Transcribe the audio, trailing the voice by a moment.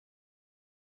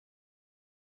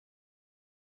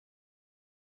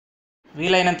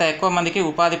వీలైనంత ఎక్కువ మందికి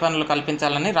ఉపాధి పనులు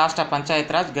కల్పించాలని రాష్ట్ర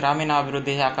పంచాయతీరాజ్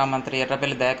గ్రామీణాభివృద్ధి శాఖ మంత్రి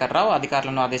ఎర్రబెల్లి దయాకర్ రావు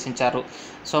అధికారులను ఆదేశించారు.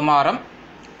 సోమవారం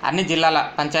అన్ని జిల్లాల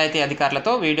పంచాయతీ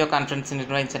అధికారులతో వీడియో కాన్ఫరెన్స్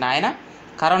నిర్వహించిన ఆయన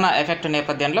కరోనా ఎఫెక్ట్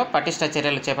నేపథ్యంలో పటిష్ట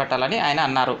చర్యలు చేపట్టాలని ఆయన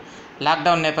అన్నారు.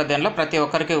 లాక్డౌన్ నేపథ్యంలో ప్రతి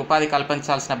ఒక్కరికి ఉపాధి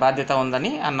కల్పించాల్సిన బాధ్యత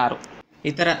ఉందని అన్నారు.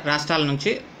 ఇతర రాష్ట్రాల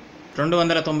నుంచి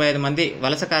 295 మంది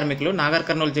వలస కార్మికులు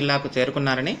నాగర్కర్నూలు జిల్లాకు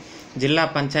చేరుకున్నారని జిల్లా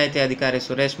పంచాయతీ అధికారి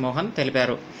సురేష్ మోహన్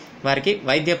తెలిపారు. వారికి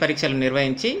వైద్య పరీక్షలు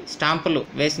నిర్వహించి స్టాంపులు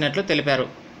వేసినట్లు తెలిపారు.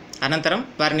 అనంతరం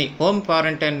వారిని హోమ్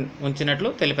క్వారంటైన్ ఉంచినట్లు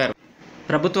తెలిపారు.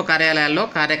 ప్రభుత్వ కార్యాలయాల్లో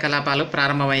కార్యకలాపాలు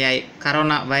ప్రారంభమయ్యాయి.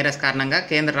 కరోనా వైరస్ కారణంగా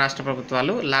కేంద్ర రాష్ట్ర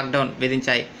ప్రభుత్వాలు లాక్డౌన్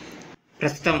విధించాయి.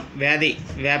 ప్రస్తుతం వ్యాధి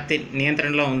వ్యాప్తి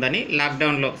నియంత్రణలో ఉందని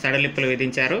లాక్డౌన్లో సడలింపులు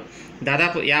విధించారు.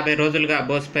 దాదాపు 50 రోజులుగా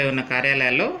బోసిపోయి ఉన్న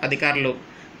కార్యాలయాల్లో అధికారులు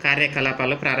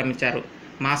కార్యకలాపాలు ప్రారంభించారు.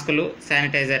 మాస్కులు,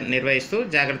 శానిటైజర్ నిర్వహిస్తూ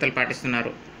జాగ్రత్తలు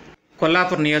పాటిస్తున్నారు.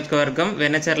 కొల్లాపూర్ నియోజకవర్గం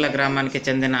వెన్నచెర్ల గ్రామానికి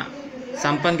చెందిన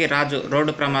సంపంగి రాజు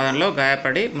రోడ్డు ప్రమాదంలో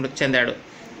గాయపడి మృతి చెందాడు.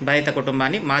 బాధిత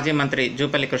కుటుంబాన్ని మాజీ మంత్రి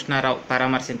జూపల్లి కృష్ణారావు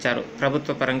పరామర్శించారు.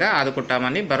 ప్రభుత్వ పరంగా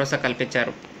ఆదుకుంటామని భరోసా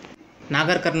కల్పించారు.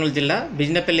 నాగర్కర్నూలు జిల్లా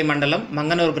బిజినపల్లి మండలం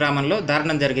మంగనూరు గ్రామంలో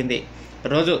దారుణం జరిగింది.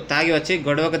 రోజు తాగి వచ్చి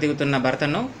గొడవకు దిగుతున్న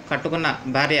భర్తను కట్టుకున్న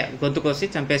భార్య గొంతు కోసి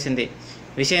చంపేసింది.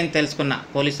 విషయం తెలుసుకున్న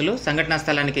పోలీసులు సంఘటనా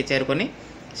స్థలానికి చేరుకొని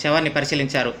శవాన్ని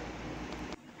పరిశీలించారు.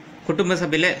 కుటుంబ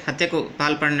సభ్యులే హత్యకు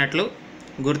పాల్పడినట్లు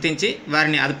గుర్తించి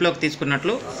వారిని అదుపులోకి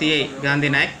తీసుకున్నట్లు సిఐ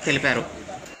గాంధీనాయక్ తెలిపారు.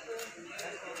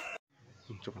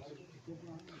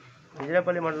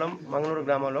 బిజినపల్లి మండలం మంగనూరు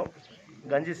గ్రామంలో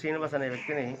గంజి శ్రీనివాస్ అనే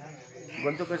వ్యక్తిని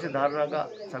గొంతు కోసి దారుణంగా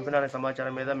చంపినారనే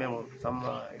సమాచారం మీద మేము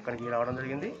ఇక్కడికి రావడం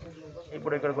జరిగింది.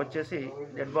 ఇప్పుడు ఇక్కడికి వచ్చేసి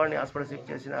డెడ్ బాడీని హాస్పిటల్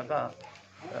షిఫ్ట్ చేసినాక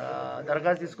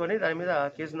దరఖాస్తు తీసుకొని దాని మీద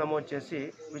కేసు నమోదు చేసి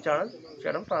విచారణ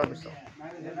చేయడం ప్రారంభిస్తాం.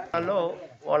 దానిలో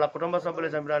వాళ్ళ కుటుంబ సభ్యులు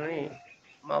చంపడాన్ని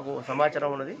మాకు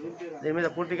సమాచారం ఉన్నది. దీని మీద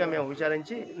పూర్తిగా మేము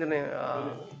విచారించి దీన్ని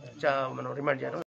మనం రిమాండ్ చేయడం